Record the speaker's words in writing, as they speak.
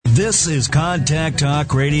This is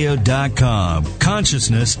ContactTalkRadio.com.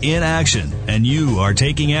 Consciousness in action. And you are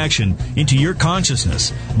taking action into your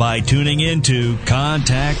consciousness by tuning into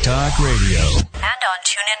Contact Talk Radio. And on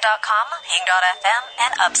TuneIn.com, Ping.fm,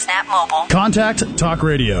 and UpSnap Mobile. Contact Talk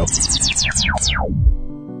Radio.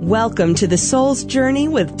 Welcome to The Soul's Journey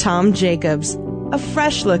with Tom Jacobs. A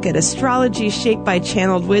fresh look at astrology shaped by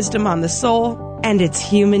channeled wisdom on the soul and its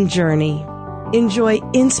human journey. Enjoy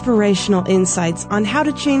inspirational insights on how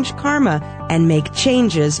to change karma and make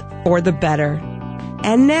changes for the better.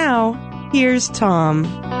 And now, here's Tom.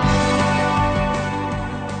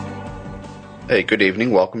 Hey, good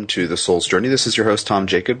evening. Welcome to The Soul's Journey. This is your host, Tom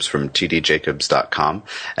Jacobs from tdjacobs.com.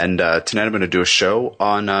 And tonight I'm going to do a show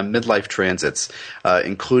on midlife transits,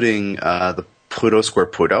 including the Pluto square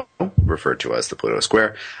Pluto, referred to as the Pluto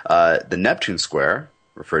square, the Neptune square,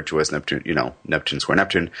 referred to as Neptune, Neptune square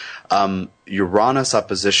Neptune, Uranus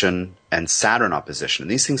opposition, and Saturn opposition.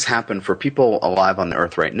 And these things happen for people alive on the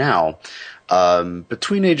Earth right now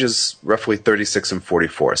between ages roughly 36 and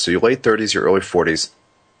 44. So your late 30s, your early 40s.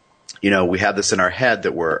 We have this in our head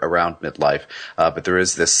that we're around midlife, but there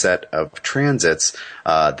is this set of transits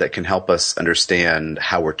that can help us understand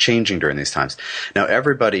how we're changing during these times. Now,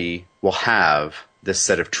 everybody will have this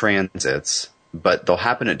set of transits, but they'll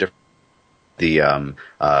happen at different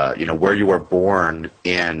where you were born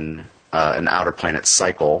in an outer planet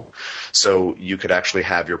cycle. So you could actually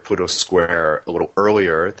have your Pluto square a little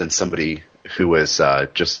earlier than somebody who was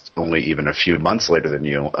just only even a few months later than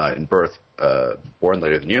you in birth, born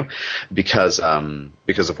later than you, because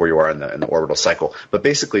of where you are in the orbital cycle. But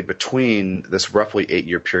basically, between this roughly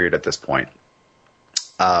 8-year period at this point,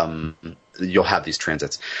 you'll have these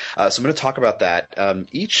transits. So I'm going to talk about that.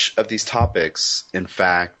 Each of these topics, in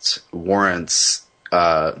fact, warrants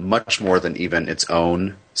much more than even its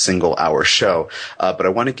own single-hour show. But I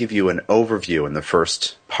want to give you an overview in the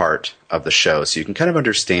first part of the show so you can kind of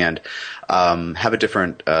understand, have a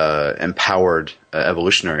different empowered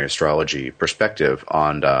evolutionary astrology perspective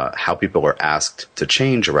on how people are asked to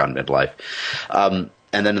change around midlife.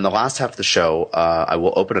 And then in the last half of the show, I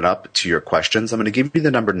will open it up to your questions. I'm going to give you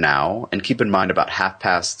the number now, and keep in mind about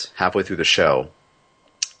halfway through the show,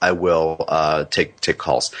 I will take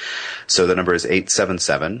calls. So the number is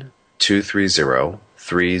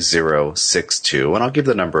 877-230-3062, and I'll give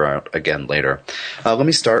the number out again later. Let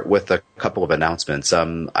me start with a couple of announcements.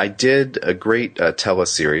 I did a great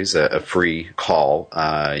teleseries, a free call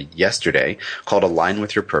yesterday called Align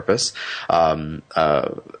with Your Purpose, and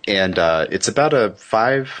it's about a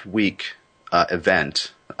 5-week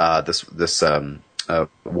event. This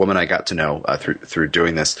woman I got to know through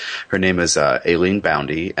doing this. Her name is Aileen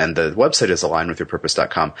Boundy, and the website is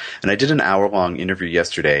alignwithyourpurpose.com. And I did an hour-long interview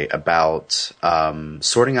yesterday about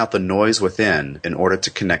sorting out the noise within in order to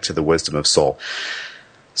connect to the wisdom of soul.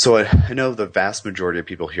 So I know the vast majority of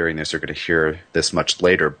people hearing this are going to hear this much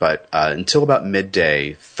later, but until about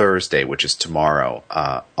midday Thursday, which is tomorrow,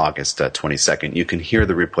 August 22nd, you can hear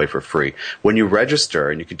the replay for free. When you register,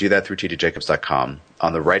 and you can do that through tdjacobs.com,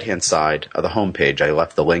 on the right-hand side of the homepage, I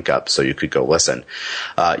left the link up so you could go listen.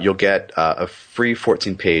 You'll get a free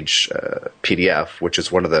 14-page PDF, which is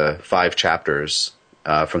one of the 5 chapters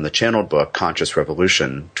from the channeled book, Conscious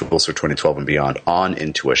Revolution, Tools for 2012 and Beyond, on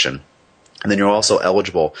intuition. And then you're also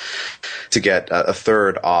eligible to get a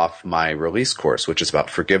third off my release course, which is about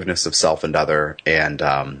forgiveness of self and other, and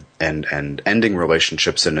ending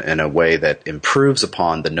relationships in a way that improves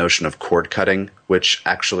upon the notion of cord cutting, which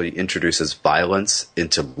actually introduces violence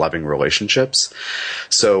into loving relationships.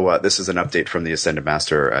 So this is an update from the Ascended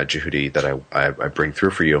Master Jehudi that I bring through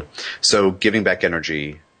for you. So giving back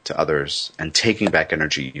energy to others and taking back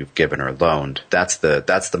energy you've given or loaned. That's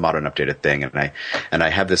the modern updated thing. And I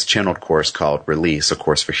have this channeled course called Release, a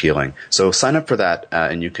course for healing. So sign up for that,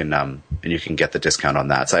 and you can get the discount on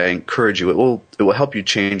that. So I encourage you. It will help you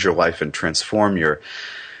change your life and transform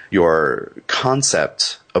your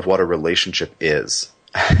concept of what a relationship is,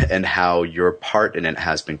 and how your part in it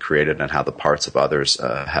has been created, and how the parts of others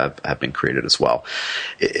have been created as well.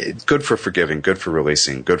 It's good for forgiving, good for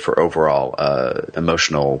releasing, good for overall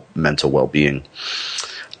emotional, mental well-being.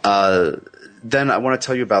 Then I want to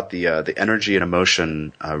tell you about the energy and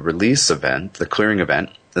emotion release event, the clearing event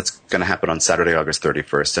that's going to happen on Saturday, August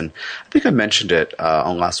 31st. And I think I mentioned it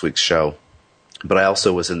on last week's show, but I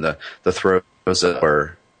also was in the throes of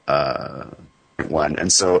one,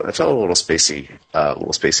 and so I felt a little spacey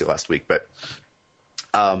last week. But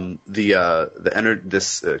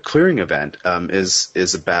this clearing event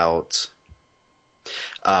is about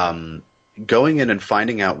going in and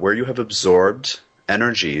finding out where you have absorbed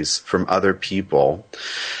energies from other people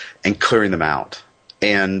and clearing them out.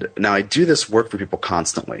 And now I do this work for people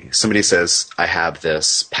constantly. Somebody says, I have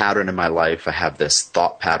this pattern in my life, I have this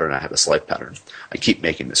thought pattern, I have this life pattern. I keep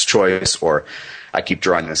making this choice, or I keep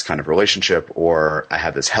drawing this kind of relationship, or I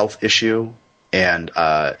have this health issue. And,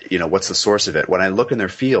 what's the source of it? When I look in their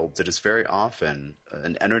fields, it is very often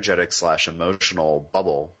an energetic / emotional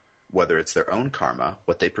bubble, whether it's their own karma,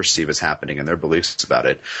 what they perceive as happening and their beliefs about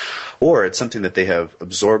it, or it's something that they have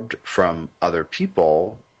absorbed from other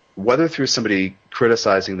people, whether through somebody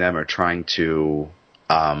criticizing them or trying to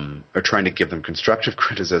give them constructive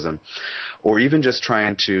criticism, or even just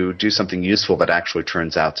trying to do something useful that actually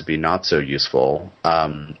turns out to be not so useful.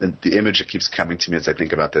 And the image that keeps coming to me as I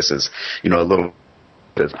think about this is, a little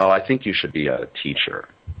says, "Oh, I think you should be a teacher."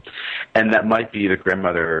 And that might be the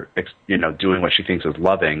grandmother, doing what she thinks is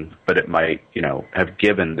loving, but it might, have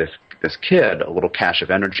given this kid a little cache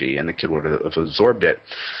of energy, and the kid would have absorbed it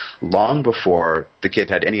long before the kid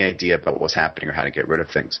had any idea about what was happening or how to get rid of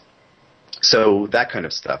things. So that kind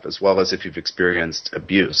of stuff, as well as if you've experienced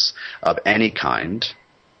abuse of any kind.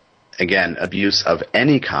 Again, abuse of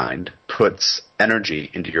any kind puts energy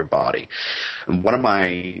into your body. And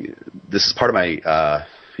this is part of my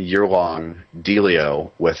year-long dealio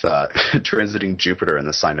with transiting Jupiter in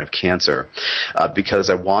the sign of Cancer, because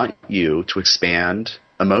I want you to expand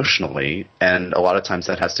emotionally, and a lot of times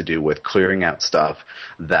that has to do with clearing out stuff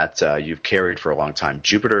that you've carried for a long time.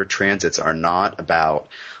 Jupiter transits are not about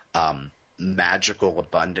magical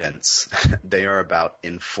abundance. They are about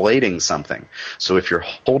inflating something. So if you're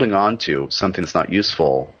holding on to something that's not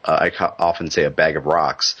useful, I often say a bag of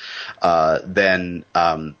rocks, then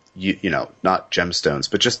not gemstones,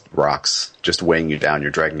 but just rocks, just weighing you down, you're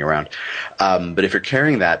dragging you around. But if you're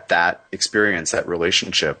carrying that experience, that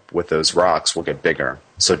relationship with those rocks will get bigger.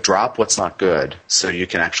 So drop what's not good so you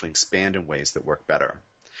can actually expand in ways that work better.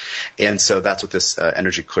 And so that's what this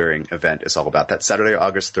energy clearing event is all about. That's Saturday,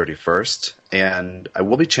 August 31st. And I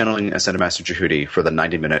will be channeling Ascended Master Jehudi for the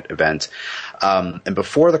 90-minute event. And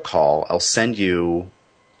before the call, I'll send you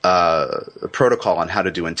a protocol on how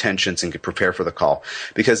to do intentions and prepare for the call,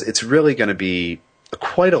 because it's really going to be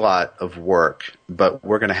quite a lot of work, but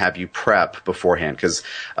we're going to have you prep beforehand, because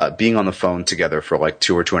being on the phone together for like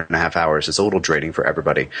 2 or 2.5 hours is a little draining for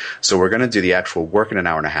everybody. So we're going to do the actual work in an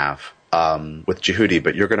hour and a half with Jehudi,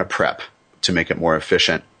 but you're going to prep to make it more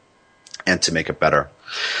efficient and to make it better.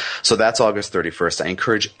 So that's August 31st. I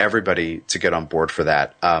encourage everybody to get on board for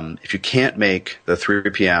that. If you can't make the 3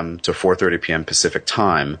 p.m. to 4:30 p.m. Pacific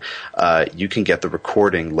time, you can get the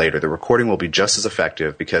recording later. The recording will be just as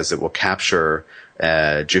effective because it will capture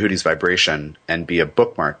Jehudi's vibration and be a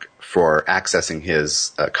bookmark for accessing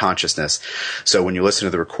his consciousness. So when you listen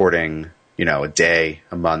to the recording, a day,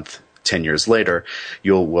 a month, 10 years later,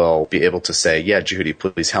 you will be able to say, yeah, Jehudi,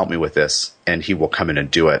 please help me with this, and he will come in and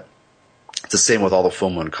do it. It's the same with all the full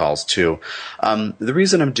moon calls, too. The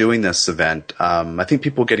reason I'm doing this event, I think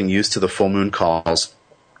people getting used to the full moon calls,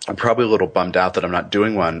 I'm probably a little bummed out that I'm not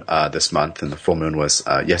doing one this month, and the full moon was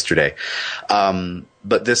yesterday.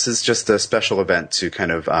 But this is just a special event to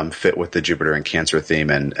kind of fit with the Jupiter and Cancer theme,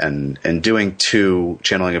 and doing 2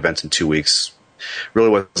 channeling events in 2 weeks really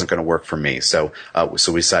wasn't going to work for me. So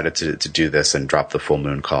we decided to do this and drop the full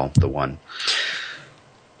moon call, the one.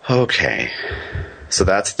 Okay. So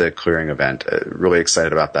that's the clearing event. Really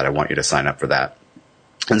excited about that. I want you to sign up for that.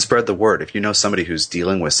 And spread the word. If you know somebody who's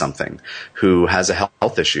dealing with something, who has a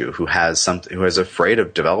health issue, who is afraid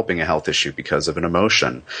of developing a health issue because of an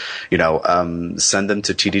emotion, send them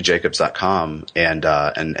to tdjacobs.com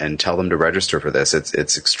and tell them to register for this.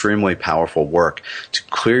 It's extremely powerful work to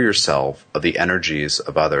clear yourself of the energies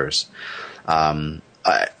of others. I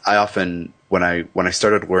often, when I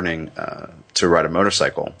started learning to ride a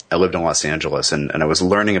motorcycle, I lived in Los Angeles, and I was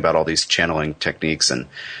learning about all these channeling techniques and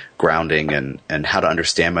grounding and how to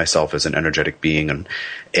understand myself as an energetic being.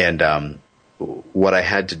 And what I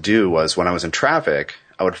had to do was, when I was in traffic,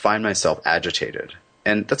 I would find myself agitated.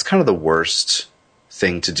 And that's kind of the worst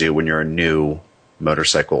thing to do when you're a new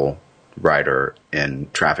motorcycle rider in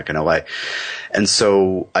traffic in LA. And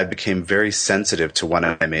so I became very sensitive to when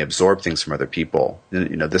I may absorb things from other people.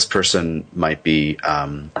 This person might be a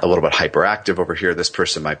little bit hyperactive over here. This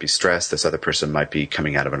person might be stressed. This other person might be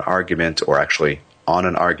coming out of an argument or actually on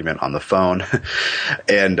an argument on the phone.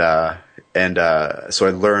 And so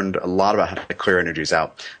I learned a lot about how to clear energies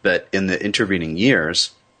out. But in the intervening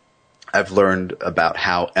years, I've learned about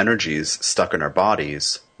how energies stuck in our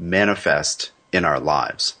bodies manifest in our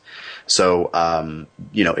lives. So,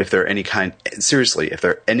 if there are any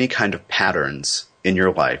kind of patterns in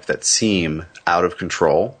your life that seem out of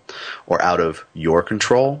control or out of your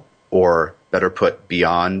control, or better put,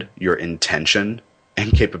 beyond your intention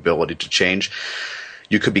and capability to change,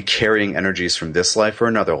 you could be carrying energies from this life or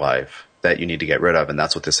another life that you need to get rid of, and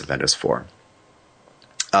that's what this event is for.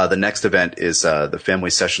 The next event is the Family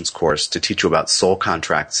Sessions course to teach you about soul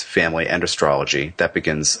contracts, family, and astrology. That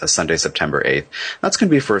begins Sunday, September 8th. That's going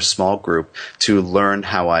to be for a small group to learn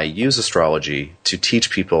how I use astrology to teach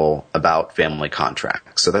people about family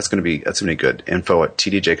contracts. So that's going to be good. Info at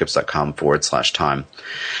tdjacobs.com/time.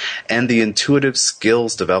 And the Intuitive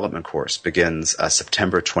Skills Development course begins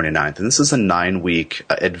September 29th. And this is a 9-week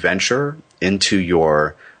adventure into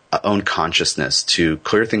your own consciousness to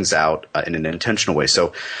clear things out in an intentional way.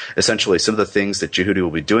 So essentially, some of the things that Jehudi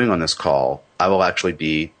will be doing on this call, I will actually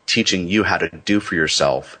be teaching you how to do for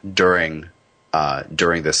yourself during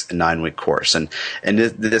this 9-week course. And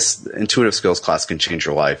this intuitive skills class can change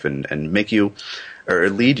your life and make you, or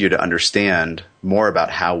lead you to understand more about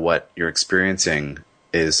how what you're experiencing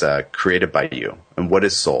is created by you, and what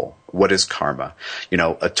is soul, what is karma,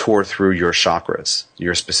 a tour through your chakras,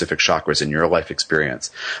 your specific chakras in your life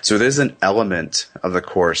experience. So there's an element of the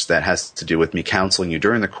course that has to do with me counseling you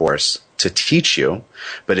during the course to teach you,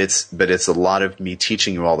 but it's a lot of me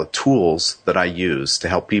teaching you all the tools that I use to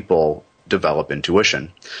help people develop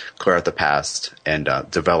intuition, clear out the past, and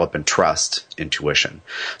develop and trust intuition.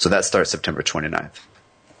 So that starts September 29th.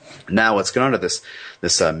 Now let's get on to this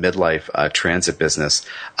midlife transit business.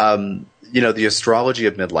 The astrology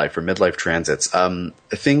of midlife or midlife transits. I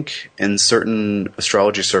think in certain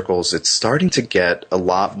astrology circles, it's starting to get a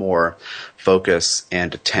lot more focus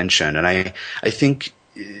and attention. And I think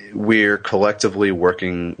we're collectively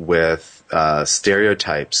working with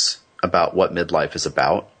stereotypes about what midlife is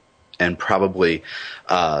about. And probably,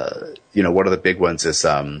 one of the big ones is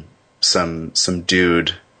some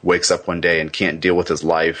dude wakes up one day and can't deal with his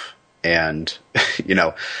life, and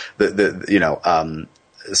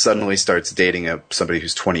suddenly starts dating somebody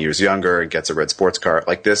who's 20 years younger and gets a red sports car,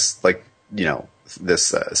 this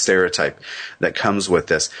stereotype that comes with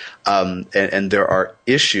this. And there are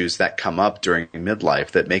issues that come up during midlife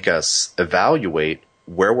that make us evaluate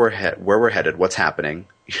where we're headed, what's happening,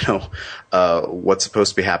 what's supposed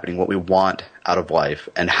to be happening, what we want out of life,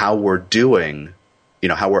 and how we're doing,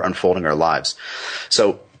 how we're unfolding our lives.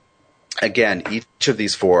 So again, each of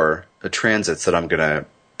these 4 transits that I'm going to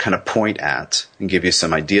kind of point at and give you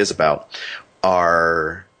some ideas about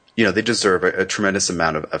are, they deserve a tremendous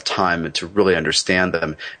amount of time to really understand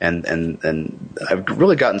them. And I've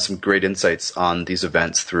really gotten some great insights on these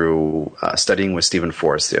events through studying with Stephen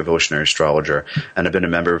Forrest, the evolutionary astrologer, and I've been a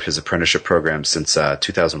member of his apprenticeship program since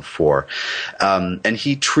 2004. And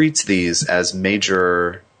he treats these as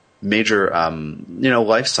major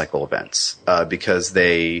life cycle events, because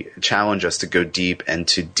they challenge us to go deep and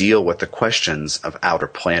to deal with the questions of outer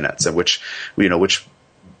planets, and which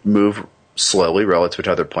move slowly relative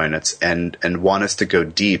to other planets, and want us to go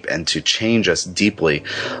deep and to change us deeply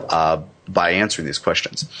by answering these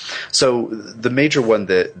questions. So the major one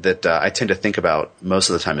that I tend to think about most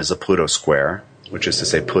of the time is a Pluto square, which is to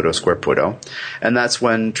say Pluto square Pluto, and that's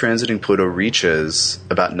when transiting Pluto reaches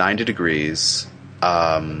about 90 degrees.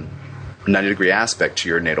 90-degree aspect to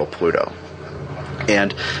your natal Pluto.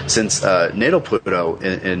 And since natal Pluto,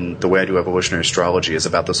 in the way I do evolutionary astrology, is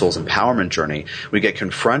about the soul's empowerment journey, we get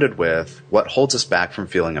confronted with what holds us back from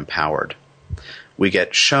feeling empowered. We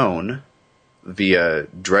get shown, via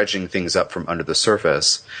dredging things up from under the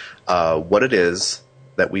surface, what it is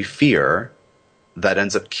that we fear that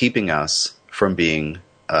ends up keeping us from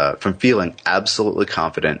feeling absolutely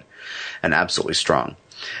confident and absolutely strong.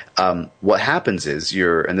 What happens is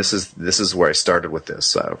and this is where I started with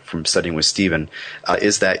this from studying with Stephen,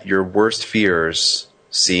 is that your worst fears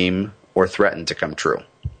seem or threaten to come true.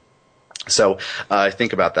 So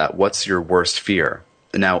think about that. What's your worst fear?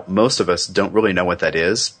 Now, most of us don't really know what that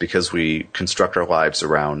is because we construct our lives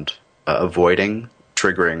around avoiding,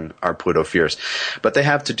 triggering our Pluto fears. But they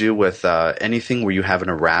have to do with anything where you have an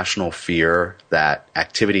irrational fear that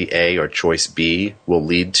activity A or choice B will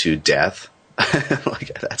lead to death.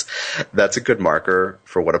 That's a good marker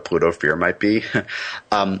for what a Pluto fear might be.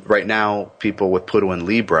 Right now, people with Pluto in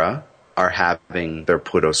Libra are having their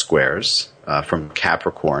Pluto squares from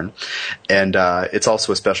Capricorn. And it's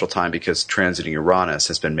also a special time because transiting Uranus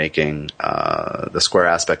has been making the square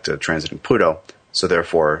aspect to transiting Pluto. So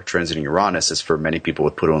therefore, transiting Uranus is for many people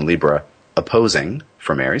with Pluto in Libra opposing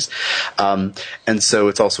from Aries. And so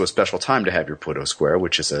it's also a special time to have your Pluto square,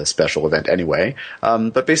 which is a special event anyway.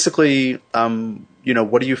 But basically,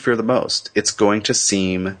 what do you fear the most? It's going to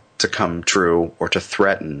seem to come true or to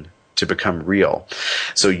threaten to become real.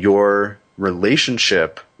 So your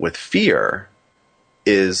relationship with fear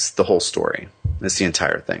is the whole story. It's the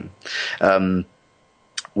entire thing.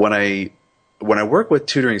 When when I work with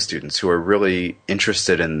tutoring students who are really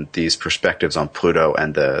interested in these perspectives on Pluto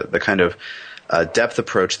and the kind of depth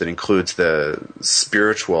approach that includes the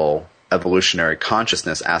spiritual evolutionary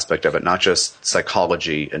consciousness aspect of it, not just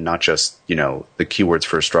psychology and not just, the keywords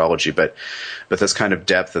for astrology, but this kind of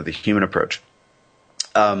depth of the human approach.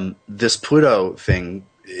 This Pluto thing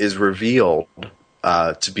is revealed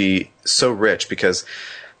to be so rich because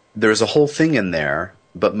there's a whole thing in there,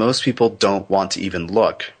 but most people don't want to even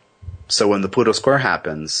look. So when the Pluto square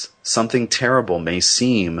happens, something terrible may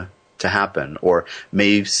seem to happen or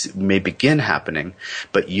may begin happening,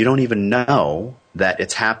 but you don't even know that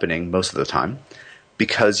it's happening most of the time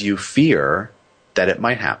because you fear that it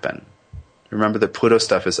might happen. Remember that Pluto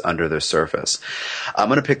stuff is under the surface. I'm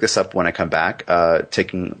going to pick this up when I come back,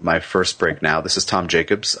 taking my first break now. This is Tom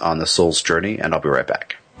Jacobs on The Soul's Journey, and I'll be right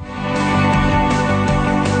back.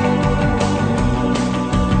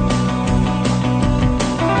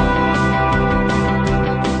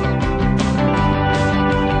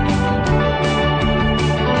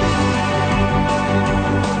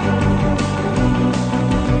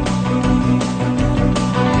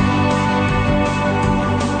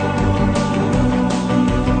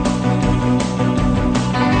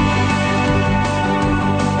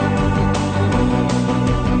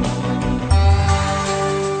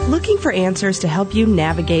 For answers to help you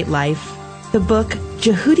navigate life. The book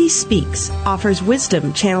Jehudi Speaks offers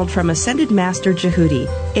wisdom channeled from Ascended Master Jehudi,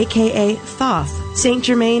 aka Thoth, Saint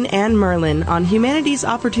Germain, and Merlin on humanity's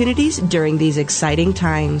opportunities during these exciting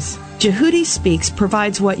times. Jehudi Speaks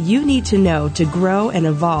provides what you need to know to grow and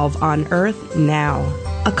evolve on Earth now.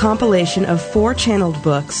 A compilation of 4 channeled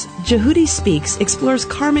books, Jehudi Speaks explores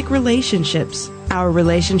karmic relationships, our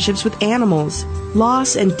relationships with animals,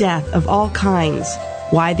 loss and death of all kinds,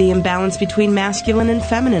 why the imbalance between masculine and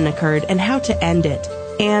feminine occurred and how to end it,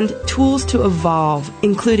 and tools to evolve,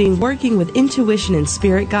 including working with intuition and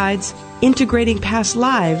spirit guides, integrating past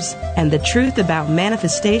lives, and the truth about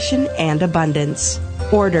manifestation and abundance.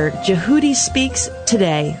 Order Jehudi Speaks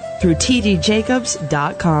today through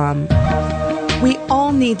tdjacobs.com. We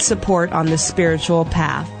all need support on the spiritual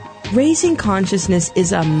path. Raising consciousness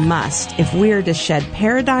is a must if we are to shed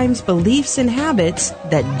paradigms, beliefs, and habits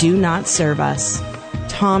that do not serve us.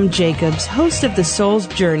 Tom Jacobs, host of The Soul's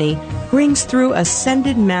Journey, brings through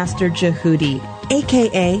Ascended Master Jehudi,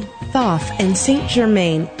 aka Thoth and Saint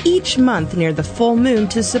Germain, each month near the full moon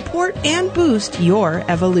to support and boost your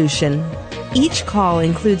evolution. Each call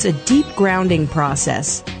includes a deep grounding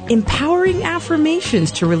process, empowering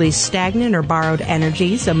affirmations to release stagnant or borrowed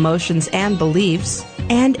energies, emotions, and beliefs,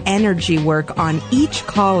 and energy work on each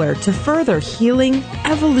caller to further healing,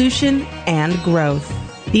 evolution, and growth.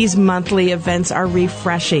 These monthly events are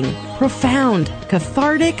refreshing, profound,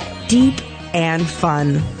 cathartic, deep, and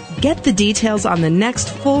fun. Get the details on the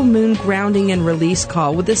next full moon grounding and release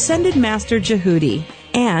call with Ascended Master Jehudi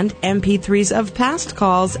and MP3s of past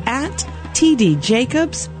calls at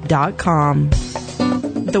tdjacobs.com.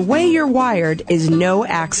 The way you're wired is no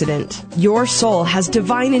accident. Your soul has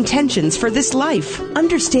divine intentions for this life.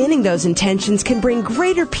 Understanding those intentions can bring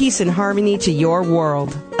greater peace and harmony to your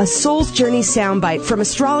world. A Soul's Journey soundbite from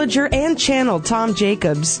astrologer and channel Tom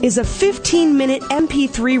Jacobs is a 15-minute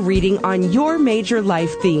MP3 reading on your major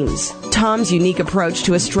life themes. Tom's unique approach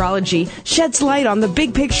to astrology sheds light on the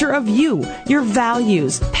big picture of you, your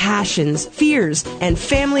values, passions, fears, and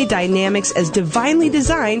family dynamics as divinely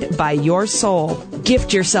designed by your soul.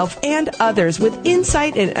 Gift yourself and others with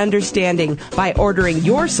insight and understanding by ordering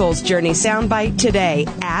your Soul's Journey soundbite today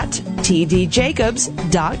at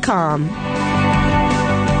tdjacobs.com.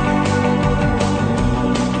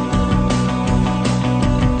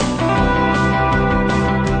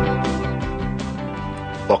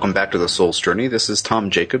 Welcome back to The Soul's Journey. This is Tom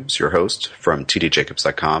Jacobs, your host from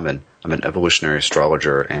tdjacobs.com, and I'm an evolutionary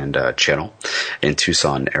astrologer and channel in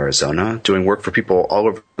Tucson, Arizona, doing work for people all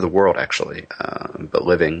over the world, actually, but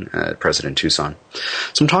living at present in Tucson.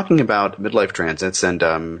 So I'm talking about midlife transits and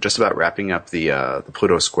just about wrapping up the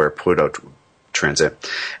Pluto square Pluto transit.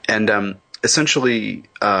 And essentially,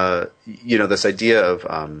 this idea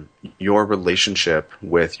of your relationship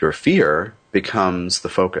with your fear becomes the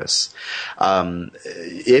focus.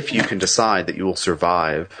 If you can decide that you will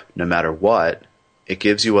survive no matter what, it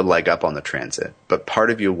gives you a leg up on the transit. But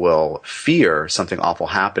part of you will fear something awful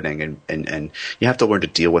happening, and you have to learn to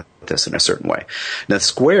deal with this in a certain way. Now,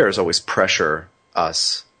 squares always pressure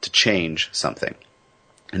us to change something.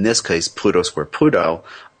 In this case, Pluto square Pluto,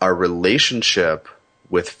 our relationship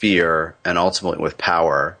with fear and ultimately with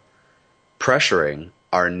power, pressuring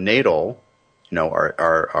our natal,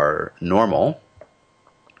 our normal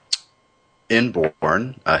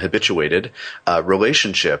inborn, habituated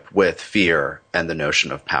relationship with fear and the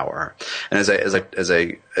notion of power. And as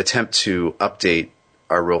I attempt to update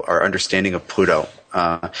our understanding of Pluto,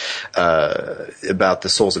 about the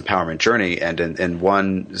soul's empowerment journey, and in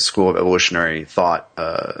one school of evolutionary thought,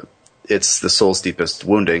 it's the soul's deepest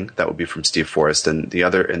wounding. That would be from Steve Forrest, and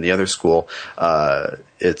in the other school,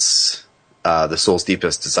 it's the soul's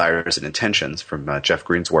deepest desires and intentions from Jeff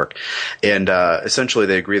Green's work. And essentially,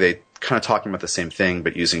 they agree they kind of talking about the same thing,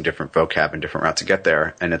 but using different vocab and different route to get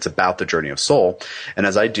there. And it's about the journey of soul. And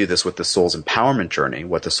as I do this with the soul's empowerment journey,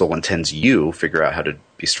 what the soul intends you figure out how to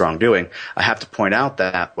be strong doing, I have to point out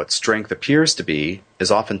that what strength appears to be is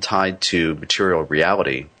often tied to material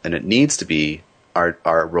reality, and it needs to be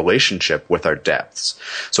our relationship with our depths.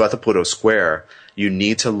 So at the Pluto square, you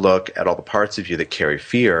need to look at all the parts of you that carry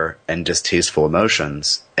fear and distasteful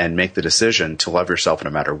emotions and make the decision to love yourself no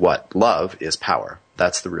matter what. Love is power.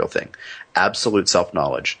 That's the real thing. Absolute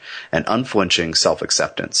self-knowledge and unflinching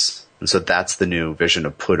self-acceptance. And so that's the new vision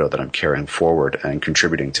of Pluto that I'm carrying forward and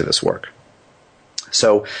contributing to this work.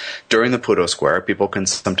 So during the Pluto square, people can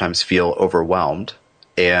sometimes feel overwhelmed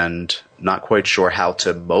and not quite sure how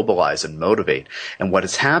to mobilize and motivate. And what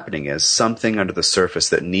is happening is something under the surface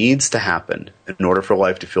that needs to happen in order for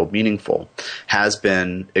life to feel meaningful has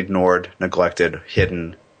been ignored, neglected,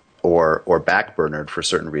 hidden, or backburnered for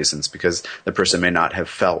certain reasons, because the person may not have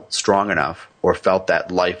felt strong enough or felt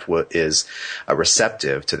that life is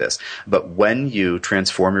receptive to this. But when you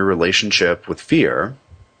transform your relationship with fear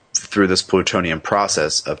through this Plutonian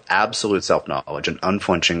process of absolute self-knowledge and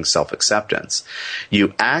unflinching self-acceptance,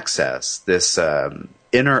 you access this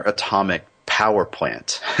inner atomic power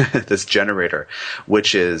plant, this generator,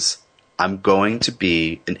 which is, I'm going to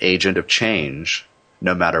be an agent of change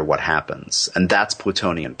no matter what happens. And that's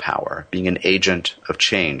Plutonian power, being an agent of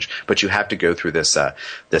change. But you have to go through this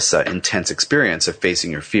intense experience of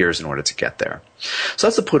facing your fears in order to get there. So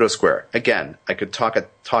that's the Pluto square. Again, I could talk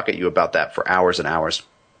at you about that for hours and hours.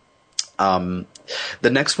 The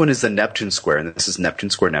next one is the Neptune square, and this is Neptune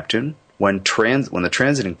square Neptune. When the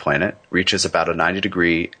transiting planet reaches about a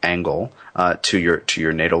 90-degree angle to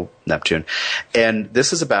your natal Neptune, and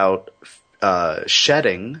this is about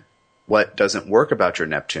shedding what doesn't work about your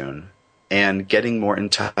Neptune and getting more in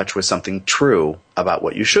touch with something true about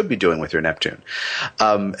what you should be doing with your Neptune.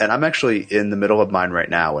 And I'm actually in the middle of mine right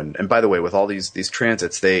now. And by the way, with all these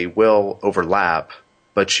transits, they will overlap,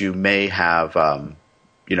 but you may have,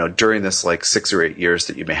 during this like 6 or 8 years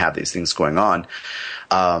that you may have these things going on,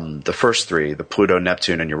 the first three, the Pluto,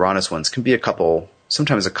 Neptune, and Uranus ones can be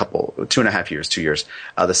sometimes 2.5 years, 2 years.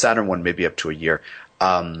 The Saturn one may be up to a year.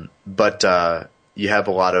 But you have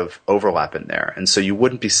a lot of overlap in there. And so you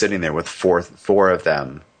wouldn't be sitting there with four of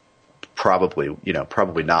them, probably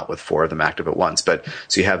not with four of them active at once. But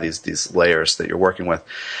so you have these layers that you're working with.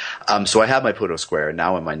 So I have my Pluto square,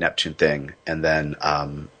 now in my Neptune thing. And then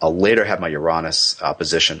I'll later have my Uranus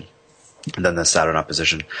opposition, and then the Saturn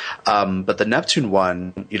opposition. But the Neptune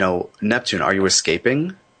one, Neptune, are you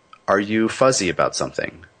escaping? Are you fuzzy about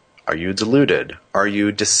something? Are you deluded? Are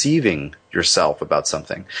you deceiving yourself about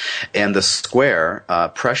something? And the square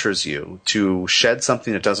pressures you to shed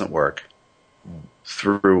something that doesn't work,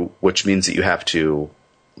 which means that you have to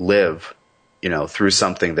live, through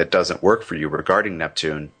something that doesn't work for you regarding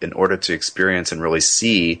Neptune in order to experience and really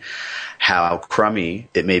see how crummy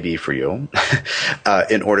it may be for you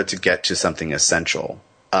in order to get to something essential.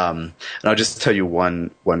 And I'll just tell you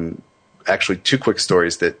actually two quick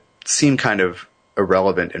stories that seem kind of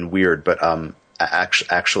irrelevant and weird, but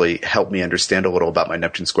actually helped me understand a little about my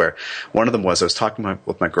Neptune square. One of them was I was talking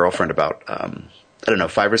with my girlfriend about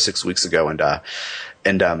 5 or 6 weeks ago,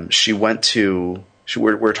 and she went to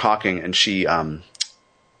we're talking, and she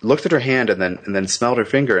looked at her hand and then smelled her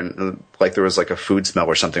finger, and like there was like a food smell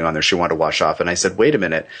or something on there she wanted to wash off. And I said, "Wait a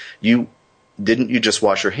minute, didn't you just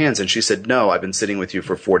wash your hands?" And she said, "No, I've been sitting with you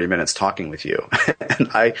for 40 minutes talking with you."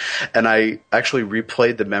 and I actually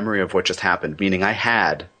replayed the memory of what just happened, meaning I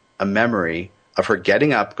had a memory of her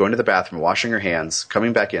getting up, going to the bathroom, washing her hands,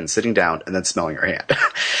 coming back in, sitting down, and then smelling her hand.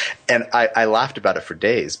 And I laughed about it for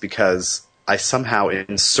days because I somehow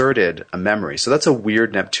inserted a memory. So that's a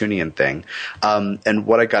weird Neptunian thing. And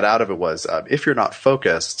what I got out of it was, if you're not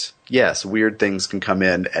focused, yes, weird things can come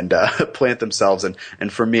in and plant themselves.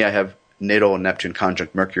 And for me, I have natal Neptune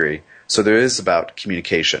conjunct Mercury. So there is about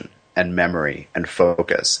communication and memory and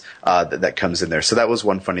focus that comes in there. So that was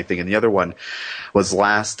one funny thing. And the other one was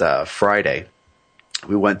last Friday.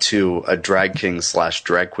 we went to a drag king /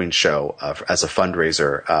 drag queen show as a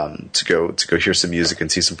fundraiser to go hear some music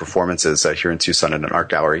and see some performances here in Tucson in an art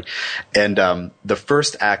gallery. And the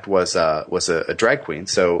first act was a drag queen,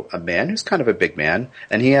 so a man who's kind of a big man,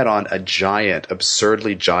 and he had on a giant,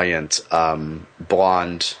 absurdly giant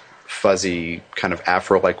blonde, fuzzy kind of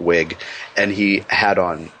afro-like wig, and he had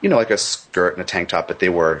on, like a skirt and a tank top, but they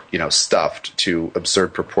were, stuffed to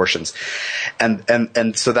absurd proportions.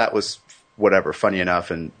 And so that was whatever, funny enough.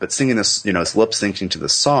 But singing this, his lip syncing to the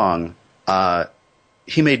song,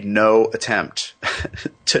 he made no attempt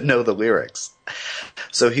to know the lyrics.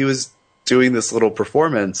 So he was doing this little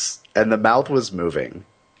performance and the mouth was moving.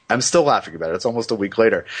 I'm still laughing about it. It's almost a week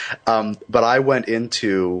later. But I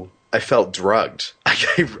felt drugged.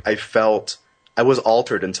 I was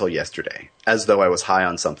altered until yesterday, as though I was high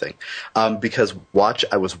on something, because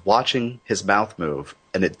I was watching his mouth move,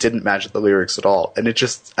 and it didn't match the lyrics at all. And it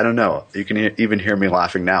just, I don't know, you can even hear me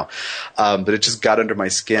laughing now, but it just got under my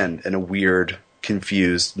skin in a weird,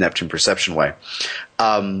 confused Neptune perception way.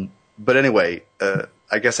 But anyway,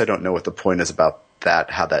 I guess I don't know what the point is about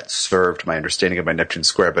that, how that served my understanding of my Neptune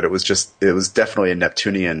square, but it was definitely a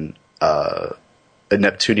Neptunian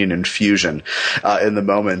infusion in the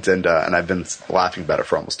moment, and I've been laughing about it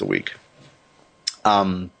for almost a week.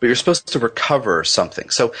 But you're supposed to recover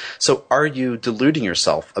something. So are you deluding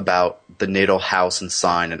yourself about the natal house and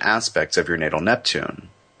sign and aspects of your natal Neptune?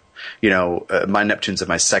 My Neptune's in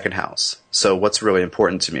my second house. So what's really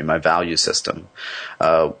important to me? My value system,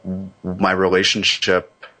 my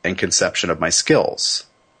relationship and conception of my skills,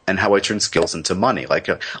 and how I turn skills into money, like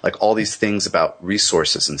all these things about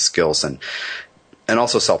resources and skills and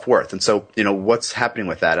also self-worth. And so, what's happening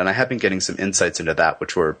with that? And I have been getting some insights into that,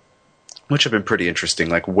 which have been pretty interesting,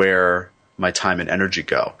 like where my time and energy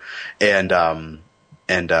go. And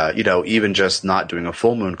even just not doing a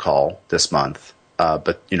full moon call this month,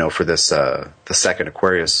 but for this, the second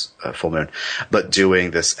Aquarius full moon, but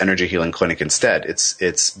doing this energy healing clinic instead.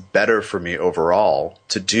 It's better for me overall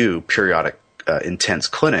to do periodic, intense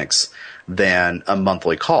clinics than a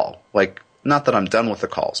monthly call. Like, not that I'm done with the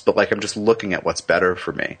calls, but like I'm just looking at what's better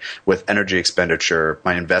for me with energy expenditure,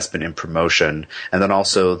 my investment in promotion, and then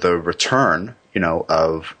also the return,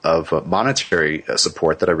 of monetary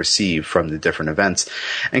support that I receive from the different events,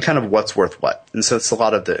 and kind of what's worth what. And so it's a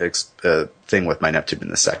lot of the thing with my Neptune in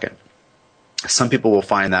the second. Some people will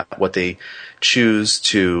find that what they choose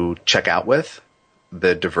to check out with,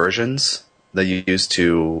 the diversions that you use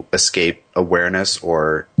to escape awareness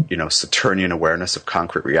or, Saturnian awareness of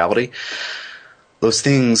concrete reality, those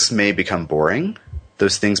things may become boring.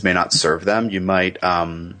 Those things may not serve them. You might,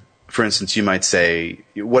 for instance, you might say,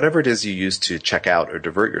 whatever it is you use to check out or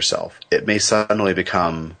divert yourself, it may suddenly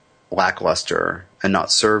become lackluster and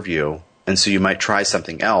not serve you. And so you might try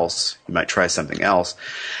something else.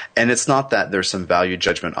 And it's not that there's some value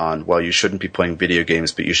judgment on, well, you shouldn't be playing video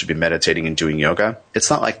games, but you should be meditating and doing yoga. It's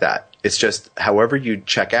not like that. It's just however you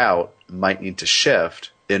check out might need to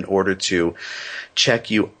shift in order to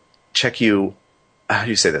check you, how do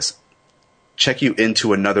you say this? Check you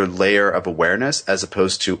into another layer of awareness as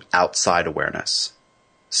opposed to outside awareness.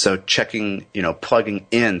 So checking, plugging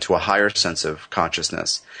into a higher sense of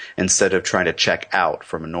consciousness instead of trying to check out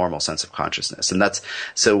from a normal sense of consciousness. And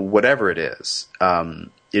so whatever it is,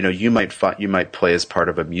 you might play as part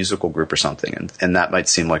of a musical group or something, and that might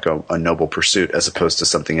seem like a noble pursuit as opposed to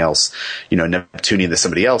something else, Neptunian that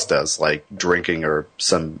somebody else does, like drinking or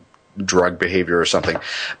some drug behavior or something.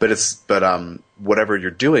 But whatever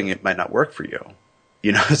you're doing, it might not work for you,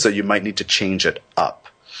 so you might need to change it up.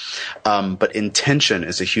 But intention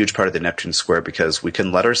is a huge part of the Neptune square because we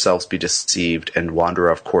can let ourselves be deceived and wander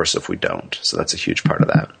off course if we don't. So that's a huge part of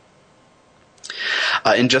that.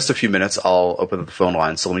 In just a few minutes, I'll open up the phone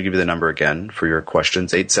line. So let me give you the number again for your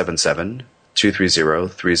questions,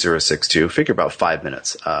 877-230-3062. Figure about 5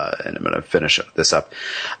 minutes, and I'm going to finish this up.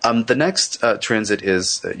 The next transit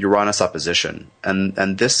is Uranus opposition.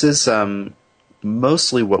 And this is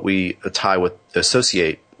mostly what we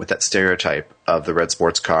associate with that stereotype of the red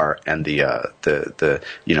sports car and the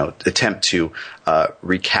attempt to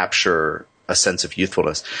recapture a sense of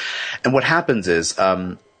youthfulness. And what happens is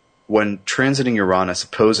when transiting Uranus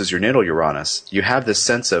opposes your natal Uranus, you have this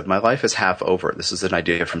sense of, my life is half over. This is an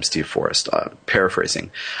idea from Steve Forrest, paraphrasing.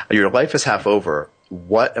 Your life is half over.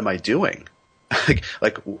 What am I doing?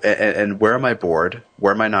 and where am I bored?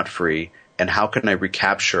 Where am I not free? And how can I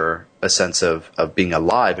recapture a sense of being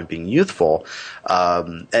alive and being youthful?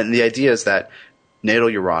 And the idea is that natal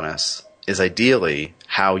Uranus is ideally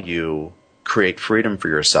how you create freedom for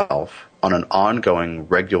yourself on an ongoing,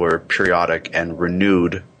 regular, periodic, and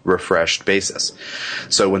renewed, refreshed basis.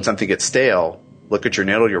 So when something gets stale, look at your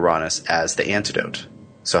natal Uranus as the antidote.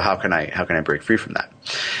 So how can I break free from that?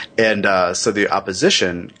 And so the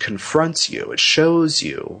opposition confronts you. It shows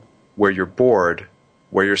you where you're bored,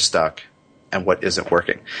 where you're stuck, and what isn't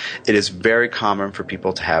working. It is very common for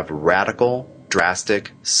people to have radical,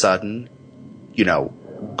 drastic, sudden,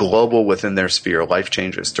 global within their sphere life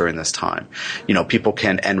changes during this time. People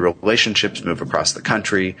can end relationships, move across the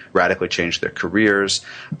country, radically change their careers,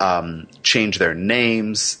 change their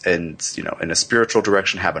names, and in a spiritual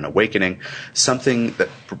direction have an awakening, something that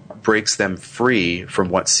breaks them free from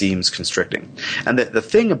what seems constricting. And the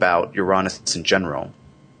thing about Uranus in general,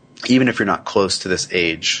 even if you're not close to this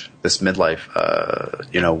age, this midlife,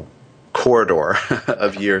 corridor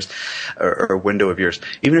of years or window of years,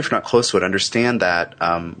 even if you're not close to it, understand that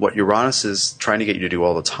what Uranus is trying to get you to do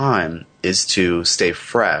all the time is to stay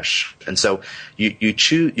fresh. And so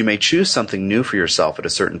you may choose something new for yourself at a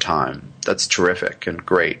certain time. That's terrific and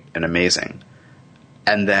great and amazing.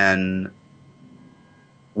 And then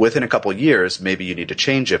within a couple of years, maybe you need to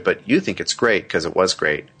change it, but you think it's great because it was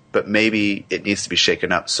great. But maybe it needs to be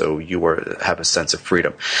shaken up so you have a sense of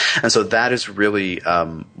freedom. And so that is really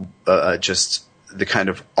just the kind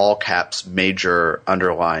of all caps, major,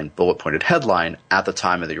 underlined, bullet-pointed headline at the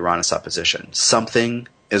time of the Uranus opposition. Something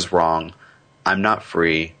is wrong. I'm not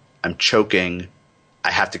free. I'm choking.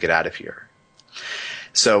 I have to get out of here.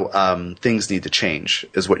 So things need to change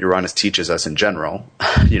is what Uranus teaches us in general,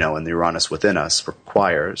 and the Uranus within us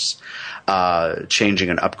requires changing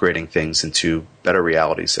and upgrading things into better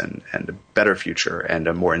realities and a better future and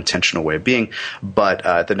a more intentional way of being. But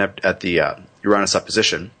at the Uranus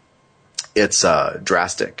opposition, it's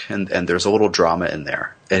drastic and there's a little drama in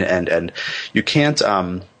there. And you can't,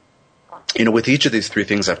 with each of these three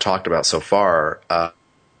things I've talked about so far,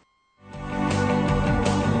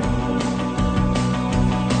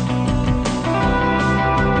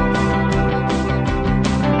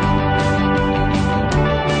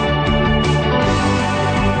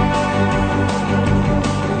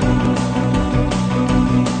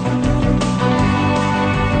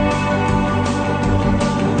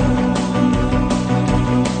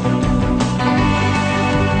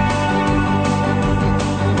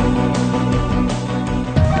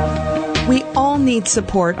 need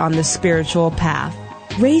support on the spiritual path.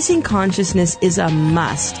 Raising consciousness is a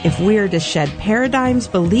must if we are to shed paradigms,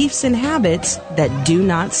 beliefs, and habits that do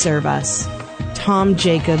not serve us. Tom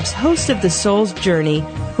Jacobs, host of The Soul's Journey,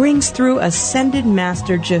 brings through Ascended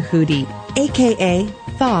Master Jehudi, aka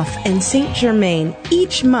Thoth and Saint Germain,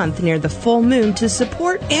 each month near the full moon to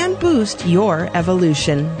support and boost your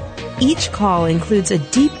evolution. Each call includes a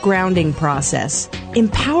deep grounding process,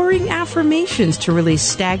 empowering affirmations to release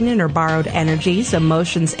stagnant or borrowed energies,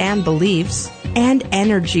 emotions, and beliefs, and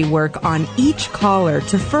energy work on each caller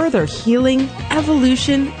to further healing,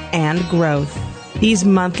 evolution, and growth. These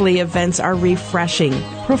monthly events are refreshing,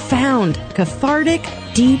 profound, cathartic,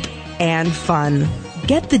 deep, and fun.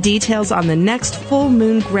 Get the details on the next full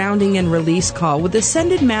moon grounding and release call with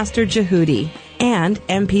Ascended Master Jehudi and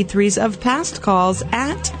MP3s of past calls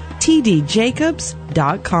at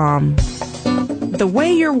tdjacobs.com. The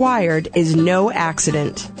way you're wired is no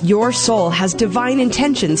accident. Your soul has divine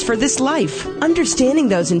intentions for this life. Understanding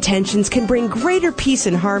those intentions can bring greater peace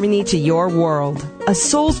and harmony to your world. A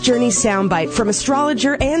Soul's Journey soundbite from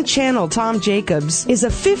astrologer and channel Tom Jacobs is a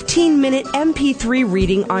 15-minute MP3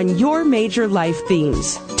 reading on your major life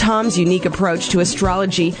themes. Tom's unique approach to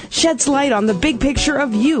astrology sheds light on the big picture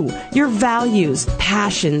of you, your values,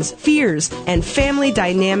 passions, fears, and family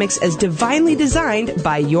dynamics as divinely designed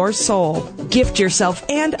by your soul. Gift yourself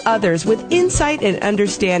and others with insight and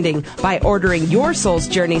understanding by ordering your Soul's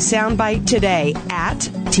Journey soundbite today at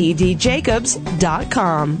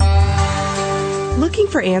tdjacobs.com. Looking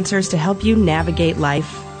for answers to help you navigate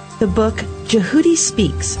life? The book Jehudi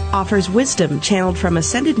Speaks offers wisdom channeled from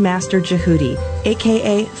Ascended Master Jehudi,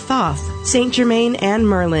 aka Thoth, Saint Germain, and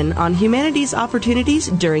Merlin on humanity's opportunities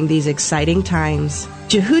during these exciting times.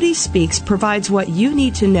 Jehudi Speaks provides what you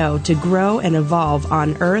need to know to grow and evolve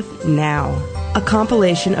on Earth now. A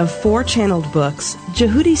compilation of 4 channeled books,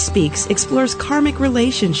 Jehudi Speaks explores karmic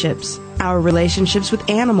relationships, our relationships with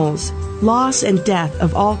animals, loss and death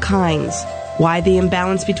of all kinds, why the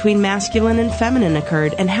imbalance between masculine and feminine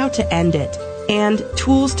occurred and how to end it, and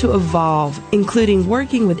tools to evolve, including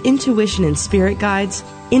working with intuition and spirit guides,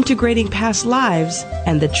 integrating past lives,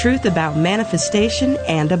 and the truth about manifestation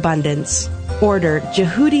and abundance. Order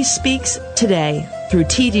Jehudi Speaks today through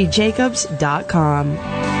tdjacobs.com.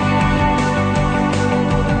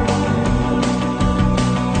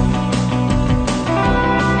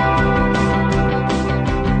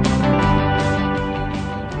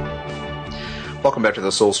 Welcome back to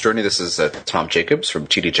The Soul's Journey. This is Tom Jacobs from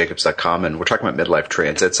tdjacobs.com, and we're talking about midlife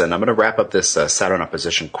transits. And I'm going to wrap up this Saturn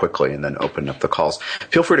opposition quickly and then open up the calls.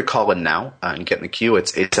 Feel free to call in now and get in the queue.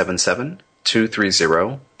 It's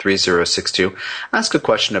 877-230-3062. Ask a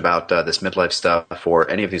question about this midlife stuff or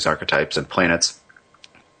any of these archetypes and planets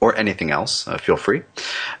or anything else. Feel free.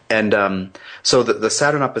 And so the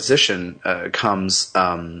Saturn opposition comes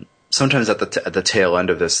sometimes at the tail end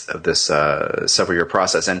of this several year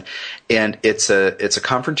process, and it's a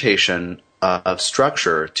confrontation of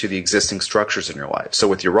structure to the existing structures in your life. So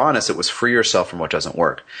with Uranus, it was free yourself from what doesn't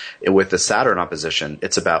work. With the Saturn opposition,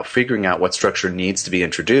 it's about figuring out what structure needs to be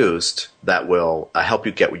introduced that will help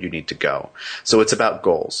you get where you need to go. So it's about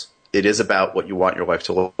goals. It is about what you want your life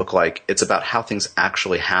to look like. It's about how things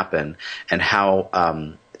actually happen and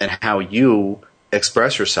how you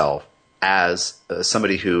express yourself as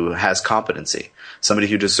somebody who has competency, somebody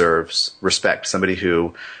who deserves respect, somebody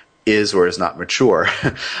who is or is not mature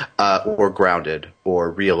or grounded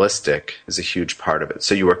or realistic is a huge part of it.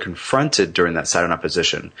 So you are confronted during that Saturn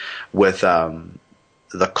opposition with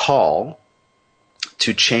the call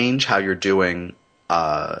to change how you're doing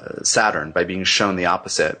Saturn by being shown the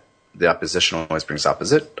opposite. The opposition always brings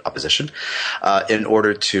opposition, in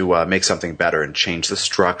order to make something better and change the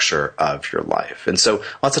structure of your life. And so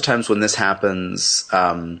lots of times when this happens,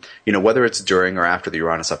 whether it's during or after the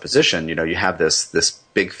Uranus opposition, you have this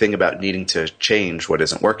big thing about needing to change what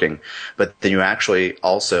isn't working, but then you actually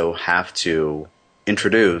also have to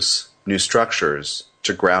introduce new structures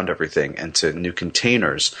to ground everything and to new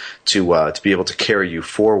containers to be able to carry you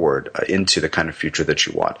forward into the kind of future that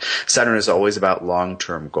you want. Saturn is always about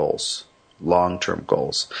long-term goals. Long-term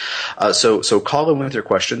goals. So call in with your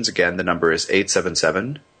questions. Again, the number is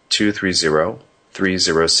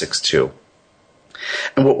 877-230-3062.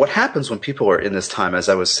 And what happens when people are in this time, as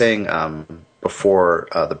I was saying before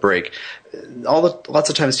the break, lots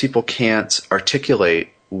of times people can't articulate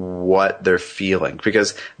what they're feeling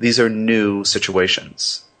because these are new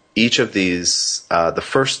situations. Each of these, the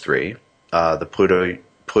first three, the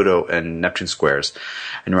Pluto and Neptune squares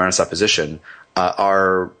and Uranus opposition,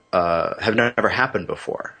 have never happened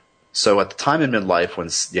before. So at the time in midlife when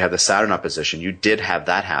you have the Saturn opposition, you did have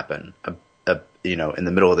that happen, in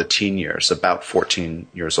the middle of the teen years, about 14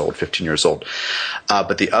 years old, 15 years old.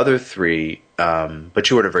 But the other three, but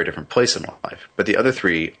you were in a very different place in life. But the other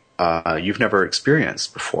three, you've never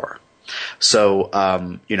experienced before. So,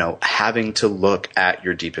 having to look at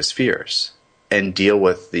your deepest fears and deal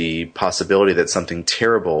with the possibility that something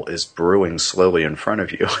terrible is brewing slowly in front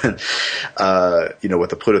of you. With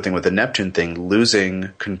the Pluto thing, with the Neptune thing, losing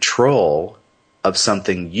control of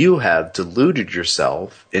something you have deluded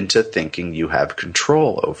yourself into thinking you have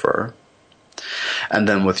control over. And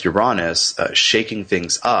then with Uranus, shaking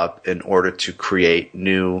things up in order to create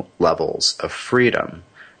new levels of freedom.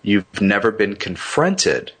 You've never been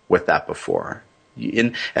confronted with that before.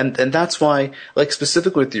 And that's why, like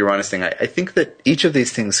specifically with the Uranus thing, I think that each of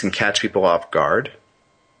these things can catch people off guard,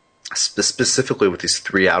 specifically with these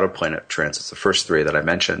three outer planet transits, the first three that I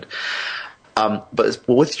mentioned. But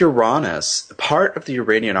with Uranus, part of the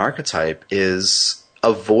Uranian archetype is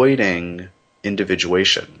avoiding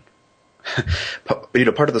individuation.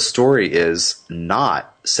 Part of the story is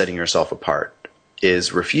not setting yourself apart,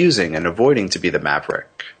 is refusing and avoiding to be the maverick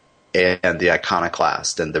and the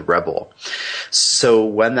iconoclast and the rebel. So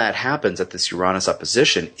when that happens at this Uranus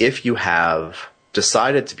opposition, if you have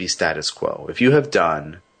decided to be status quo, if you have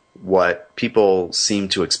done what people seem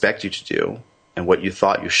to expect you to do and what you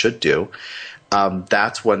thought you should do,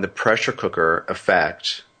 that's when the pressure cooker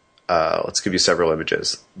effect, let's give you several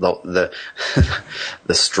images. The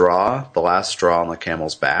straw, the last straw on the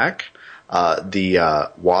camel's back, the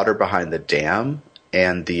water behind the dam,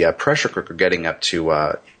 and the pressure cooker getting up to,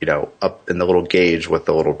 up in the little gauge with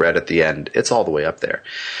the little red at the end. It's all the way up there.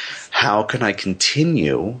 How can I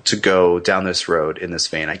continue to go down this road in this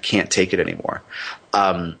vein? I can't take it anymore.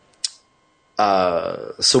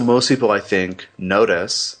 So most people, I think,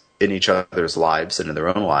 notice in each other's lives and in their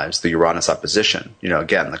own lives the Uranus opposition.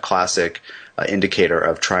 Again, the classic indicator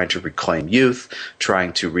of trying to reclaim youth,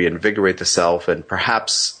 trying to reinvigorate the self, and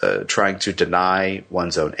perhaps trying to deny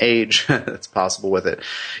one's own age. It's possible with it.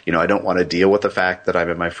 I don't want to deal with the fact that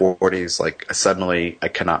I'm in my 40s. Like, suddenly I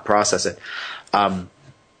cannot process it. I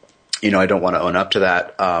don't want to own up to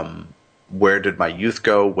that. Where did my youth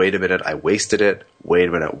go? Wait a minute, I wasted it. Wait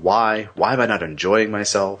a minute, why? Why am I not enjoying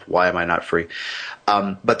myself? Why am I not free?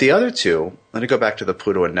 But the other two, let me go back to the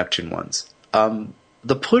Pluto and Neptune ones.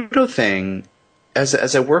 The Pluto thing,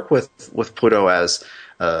 as I work with Pluto as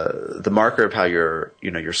the marker of how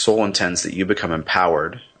your soul intends that you become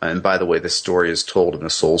empowered And by the way, this story is told in the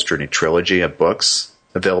Soul's Journey trilogy of books,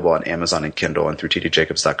 available on Amazon and Kindle and through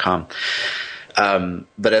tdjacobs.com.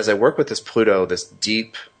 But as I work with this Pluto, this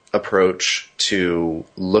deep approach to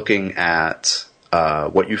looking at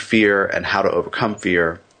what you fear and how to overcome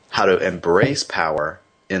fear, how to embrace power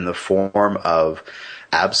in the form of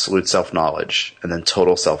absolute self-knowledge and then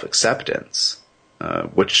total self-acceptance,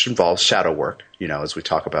 which involves shadow work, as we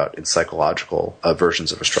talk about in psychological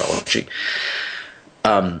versions of astrology.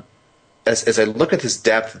 As I look at this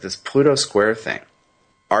depth of this Pluto square thing,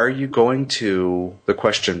 are you going to the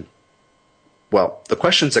questions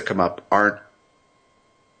that come up aren't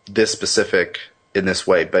this specific in this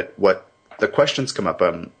way, but what the questions come up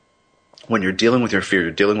when you're dealing with your fear,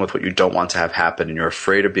 you're dealing with what you don't want to have happen, and you're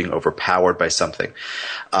afraid of being overpowered by something.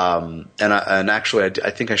 And actually,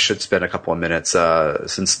 I think I should spend a couple of minutes,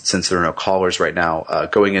 since there are no callers right now,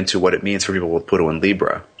 going into what it means for people with Pluto in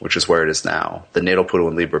Libra, which is where it is now. The natal Pluto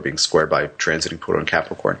in Libra being squared by transiting Pluto in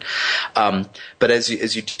Capricorn. But as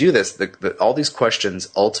you do this, all these questions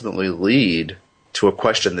ultimately lead to a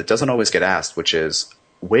question that doesn't always get asked, which is,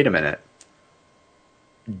 wait a minute,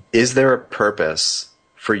 is there a purpose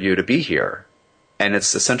for you to be here? And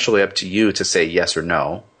it's essentially up to you to say yes or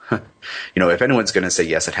no. If anyone's going to say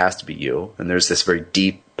yes, it has to be you. And there's this very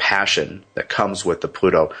deep passion that comes with the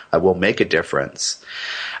Pluto. I will make a difference,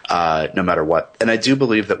 no matter what. And I do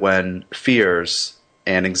believe that when fears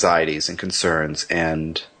and anxieties and concerns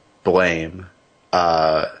and blame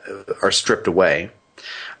are stripped away,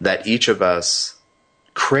 that each of us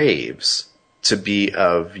craves to be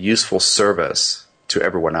of useful service to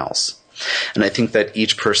everyone else. And I think that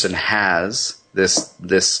each person has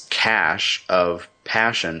this cache of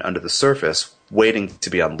passion under the surface waiting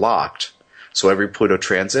to be unlocked. So every Pluto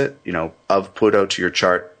transit, of Pluto to your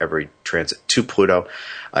chart, every transit to Pluto,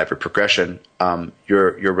 every progression,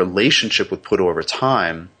 your relationship with Pluto over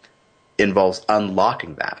time involves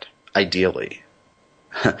unlocking that, ideally.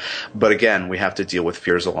 But again, we have to deal with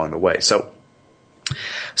fears along the way. So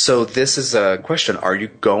this is a question: are you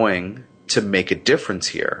going to make a difference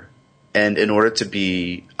here? And in order to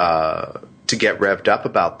be to get revved up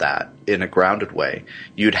about that in a grounded way,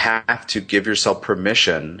 you'd have to give yourself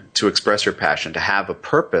permission to express your passion, to have a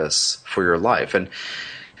purpose for your life. And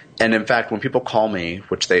in fact, when people call me,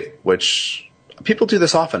 which people do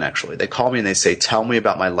this often actually, they call me and they say, "Tell me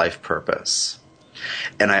about my life purpose."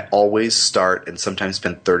 And I always start and sometimes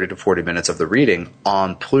spend 30 to 40 minutes of the reading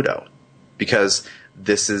on Pluto, because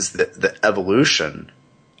this is the evolution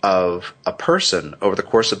of a person over the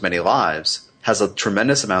course of many lives, has a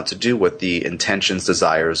tremendous amount to do with the intentions,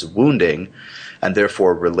 desires, wounding, and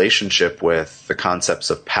therefore relationship with the concepts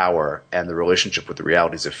of power and the relationship with the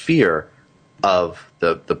realities of fear of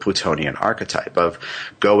the Plutonian archetype, of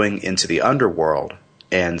going into the underworld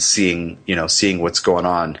and seeing what's going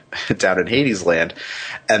on down in Hades land,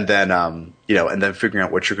 and then figuring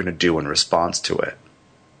out what you're going to do in response to it.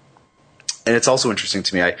 And it's also interesting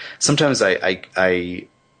to me. I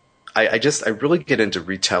really get into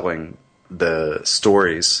retelling the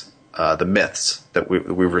stories, the myths that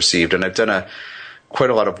we've received, and I've done quite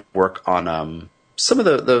a lot of work on some of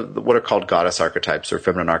the what are called goddess archetypes or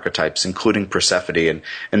feminine archetypes, including Persephone,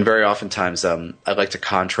 and very oftentimes I like to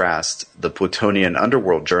contrast the Plutonian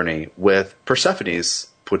underworld journey with Persephone's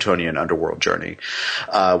Plutonian underworld journey,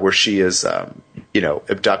 where she is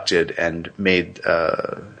abducted and made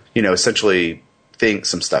essentially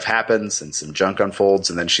some stuff happens and some junk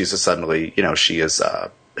unfolds, and then she's suddenly, she is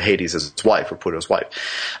Hades' wife, or Pluto's wife,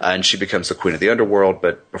 and she becomes the queen of the underworld.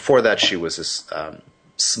 But before that, she was this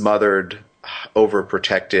smothered,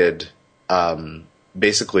 overprotected,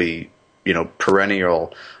 basically,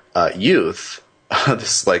 perennial youth,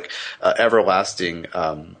 this everlasting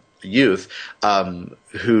youth,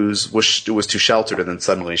 whose was too sheltered, and then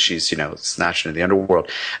suddenly she's snatched into the underworld.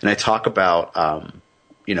 And I talk about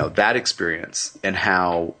that experience and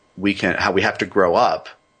how we have to grow up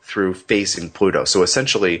through facing Pluto. So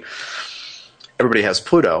essentially, everybody has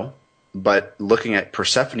Pluto, but looking at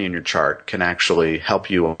Persephone in your chart can actually help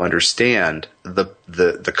you understand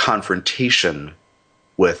the confrontation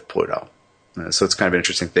with Pluto. So it's kind of an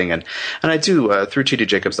interesting thing. And I do, through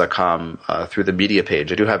tdjacobs.com, through the media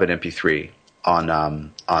page, I do have an MP3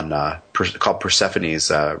 called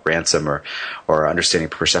Persephone's Ransom, or Understanding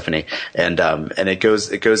Persephone, and it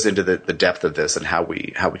goes into the depth of this and how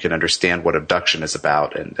we can understand what abduction is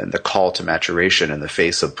about, and the call to maturation in the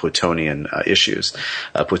face of Plutonian issues,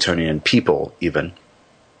 Plutonian people even,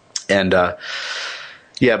 and but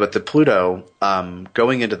the Pluto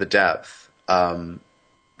going into the depth,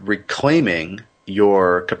 reclaiming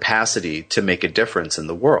your capacity to make a difference in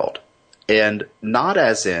the world, and not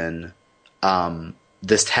as in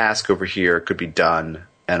this task over here could be done,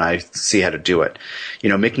 and I see how to do it.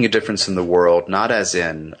 Making a difference in the world, not as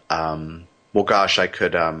in, well, gosh, I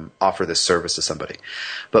could offer this service to somebody,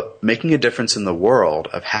 but making a difference in the world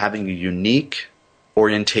of having a unique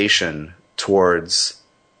orientation towards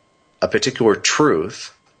a particular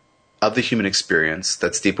truth of the human experience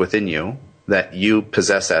that's deep within you, that you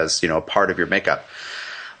possess as, a part of your makeup,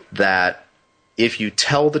 that if you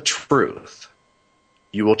tell the truth,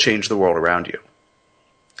 you will change the world around you.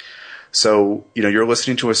 So, you're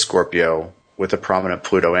listening to a Scorpio with a prominent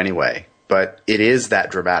Pluto anyway, but it is that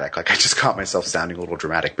dramatic. Like, I just caught myself sounding a little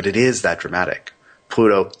dramatic, but it is that dramatic.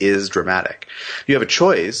 Pluto is dramatic. You have a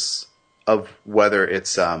choice of whether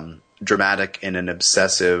it's dramatic in an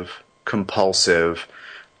obsessive, compulsive,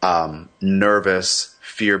 nervous,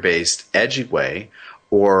 fear-based, edgy way,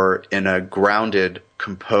 or in a grounded,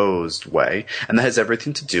 composed way. And that has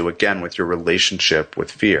everything to do, again, with your relationship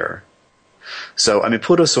with fear. So,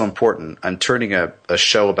 Pluto's so important. I'm turning a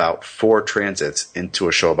show about 4 transits into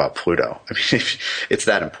a show about Pluto. It's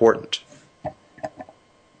that important.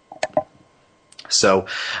 So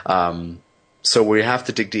we have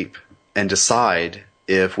to dig deep and decide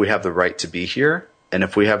if we have the right to be here, and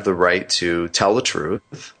if we have the right to tell the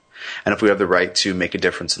truth, and if we have the right to make a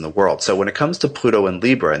difference in the world. So when it comes to Pluto and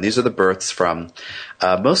Libra, and these are the births from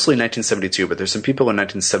mostly 1972, but there's some people in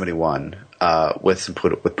 1971 with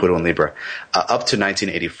Pluto and Libra, up to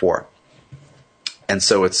 1984. And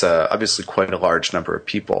so it's obviously quite a large number of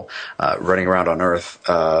people running around on Earth.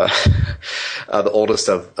 The oldest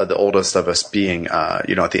of us being,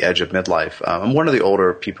 at the edge of midlife. I'm one of the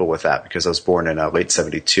older people with that because I was born in late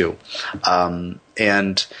 '72,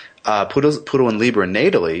 and Pluto in Libra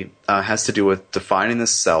natally has to do with defining the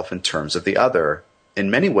self in terms of the other. In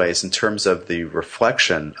many ways, in terms of the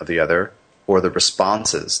reflection of the other or the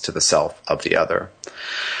responses to the self of the other.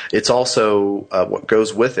 It's also what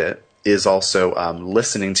goes with it is also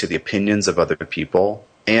listening to the opinions of other people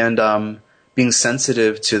and being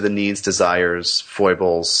sensitive to the needs, desires,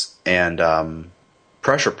 foibles, and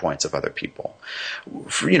pressure points of other people,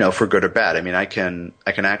 for good or bad. I can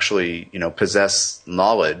actually, possess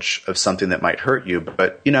knowledge of something that might hurt you,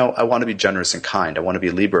 but, I want to be generous and kind. I want to be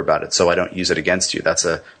Libra about it, so I don't use it against you. That's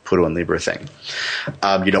a Pluto and Libra thing.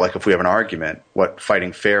 Like if we have an argument, what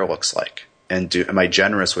fighting fair looks like, and am I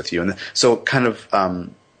generous with you? And so kind of,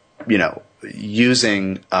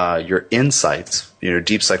 using your insights,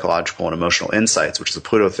 deep psychological and emotional insights, which is a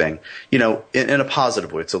Pluto thing, in a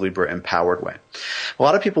positive way. It's a Libra empowered way. A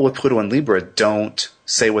lot of people with Pluto and Libra don't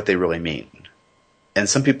say what they really mean. And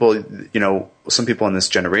some people in this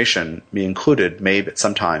generation, me included, may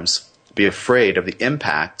sometimes be afraid of the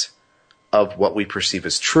impact of what we perceive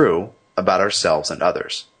as true about ourselves and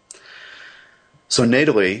others. So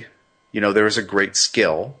natally, there is a great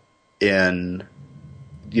skill in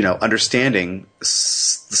understanding the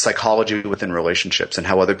psychology within relationships and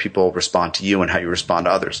how other people respond to you and how you respond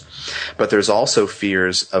to others. But there's also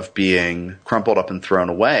fears of being crumpled up and thrown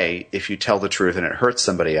away if you tell the truth and it hurts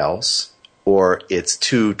somebody else, or it's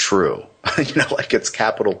too true, like it's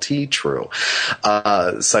capital T true,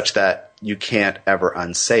 such that you can't ever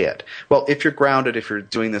unsay it. Well, if you're grounded, if you're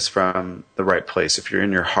doing this from the right place, if you're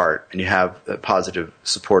in your heart and you have positive,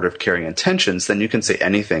 supportive, caring intentions, then you can say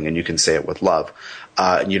anything and you can say it with love,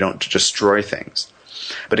 and you don't destroy things.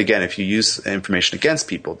 But again, if you use information against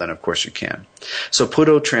people, then of course you can. So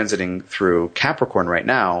Pluto transiting through Capricorn right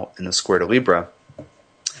now in the square to Libra.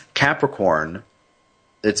 Capricorn,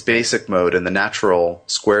 its basic mode in the natural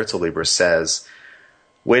square to Libra says,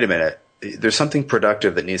 wait a minute, there's something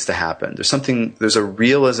productive that needs to happen. There's a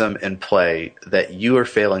realism in play that you are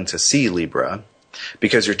failing to see, Libra,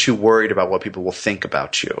 because you're too worried about what people will think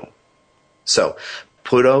about you. So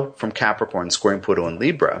Pluto from Capricorn squaring Pluto in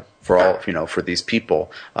Libra for these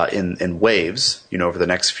people in waves, over the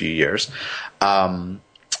next few years,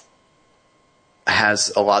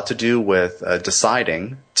 has a lot to do with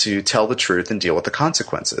deciding to tell the truth and deal with the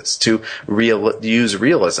consequences, to use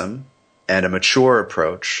realism and a mature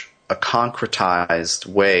approach, a concretized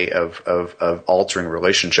way of altering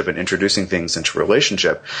relationship and introducing things into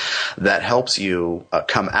relationship that helps you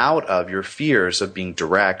come out of your fears of being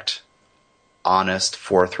direct, honest,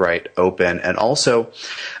 forthright, open. And also,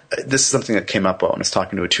 this is something that came up when I was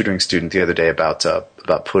talking to a tutoring student the other day about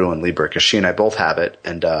Pluto and Libra, because she and I both have it,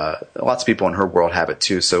 and lots of people in her world have it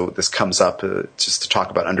too. So this comes up just to talk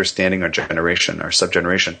about understanding our generation, our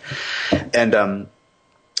subgeneration. And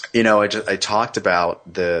I talked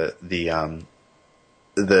about the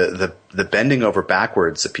bending over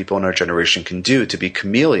backwards that people in our generation can do to be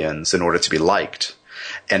chameleons in order to be liked,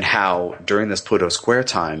 and how during this Pluto square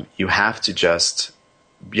time you have to just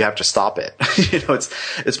stop it.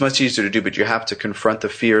 It's much easier to do, but you have to confront the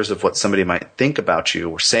fears of what somebody might think about you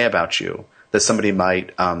or say about you, that somebody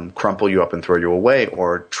might crumple you up and throw you away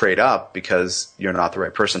or trade up because you're not the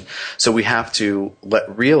right person. So we have to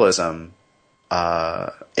let realism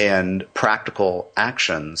and practical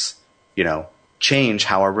actions, change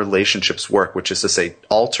how our relationships work, which is to say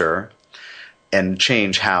alter and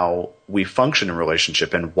change how we function in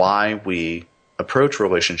relationship and why we approach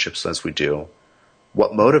relationships as we do,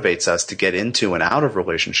 what motivates us to get into and out of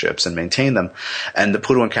relationships and maintain them. And the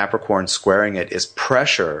Pluto and Capricorn squaring it is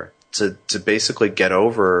pressure to basically get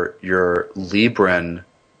over your Libran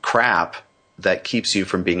crap that keeps you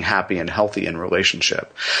from being happy and healthy in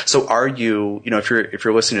relationship. So are you, if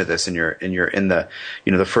you're listening to this and you're in the,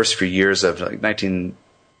 the first few years of like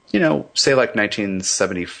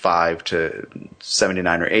 1975 to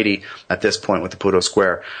 79 or 80 at this point with the Pluto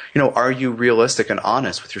square, are you realistic and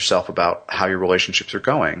honest with yourself about how your relationships are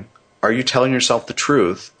going? Are you telling yourself the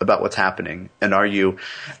truth about what's happening? And are you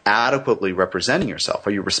adequately representing yourself?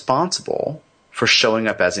 Are you responsible for showing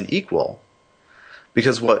up as an equal?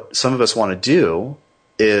 Because what some of us want to do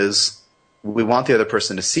is we want the other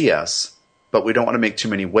person to see us, but we don't want to make too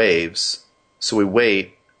many waves. So we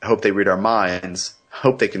wait, hope they read our minds,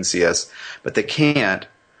 hope they can see us, but they can't.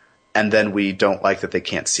 And then we don't like that they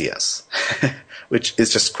can't see us, which is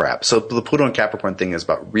just crap. So the Pluto and Capricorn thing is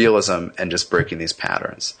about realism and just breaking these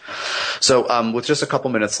patterns. So with just a couple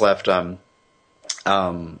minutes left,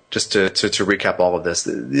 just to recap all of this,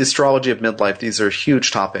 the astrology of midlife, these are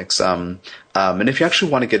huge topics. And if you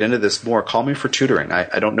actually want to get into this more, call me for tutoring.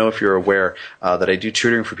 I don't know if you're aware that I do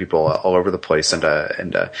tutoring for people all over the place, and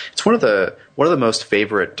it's one of the most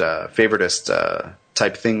favoritist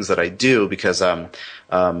type things that I do because I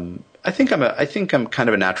think I'm kind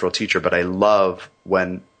of a natural teacher, but I love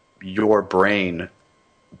when your brain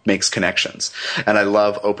makes connections. And I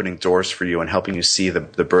love opening doors for you and helping you see the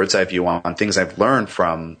bird's eye view on things I've learned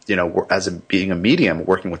from, being a medium,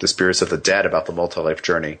 working with the spirits of the dead about the multi-life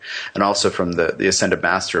journey, and also from the Ascended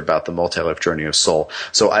Master about the multi-life journey of soul.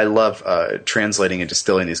 So I love translating and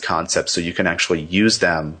distilling these concepts so you can actually use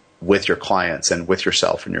them with your clients and with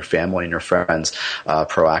yourself and your family and your friends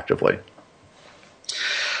proactively.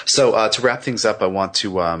 So to wrap things up, I want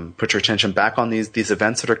to put your attention back on these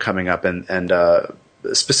events that are coming up and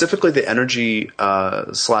specifically the energy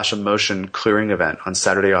 / emotion clearing event on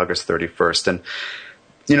Saturday, August 31st. And,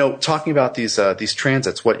 talking about these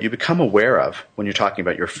transits, what you become aware of when you're talking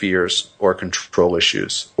about your fears or control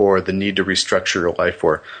issues or the need to restructure your life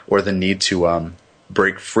or the need to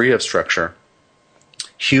break free of structure.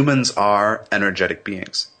 Humans are energetic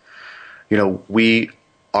beings. We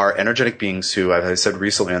are energetic beings who, as I said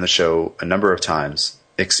recently on the show a number of times,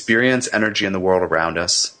 experience energy in the world around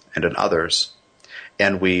us and in others,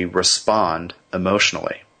 and we respond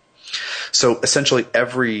emotionally. So essentially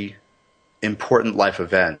every important life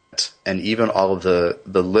event and even all of the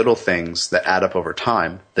little things that add up over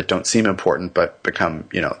time that don't seem important but become,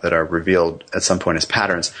 that are revealed at some point as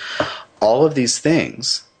patterns, all of these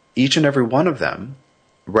things, each and every one of them,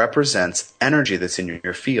 represents energy that's in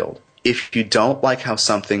your field. If you don't like how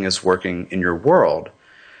something is working in your world,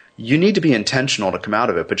 you need to be intentional to come out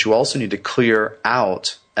of it, but you also need to clear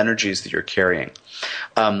out energies that you're carrying.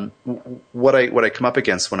 What I come up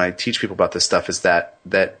against when I teach people about this stuff is that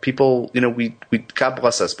people, we God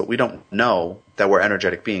bless us, but we don't know that we're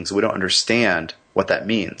energetic beings. We don't understand what that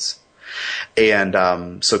means.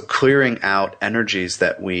 And so clearing out energies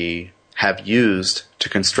that we have used to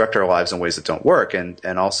construct our lives in ways that don't work,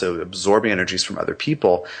 and also absorbing energies from other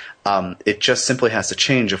people, it just simply has to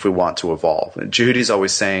change if we want to evolve. And Judy's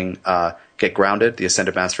always saying, get grounded. The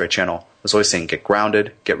Ascended Master channel was always saying, get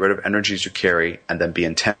grounded, get rid of energies you carry, and then be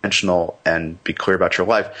intentional and be clear about your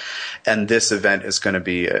life. And this event is going to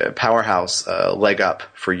be a powerhouse leg up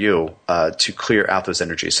for you to clear out those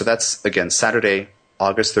energies. So that's, again, Saturday,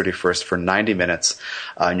 August 31st for 90 minutes.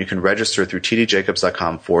 And you can register through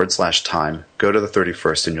tdjacobs.com/time. Go to the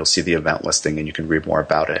 31st and you'll see the event listing and you can read more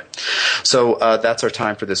about it. So that's our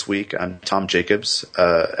time for this week. I'm Tom Jacobs,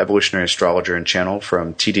 evolutionary astrologer and channel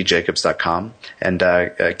from tdjacobs.com. And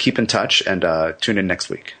keep in touch and tune in next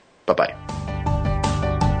week. Bye-bye.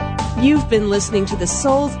 You've been listening to The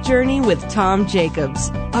Soul's Journey with Tom Jacobs,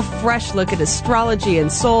 a fresh look at astrology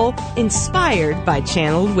and soul inspired by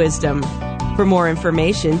channeled wisdom. For more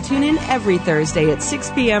information, tune in every Thursday at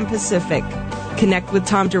 6 p.m. Pacific. Connect with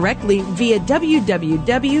Tom directly via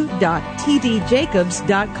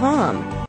www.tdjacobs.com.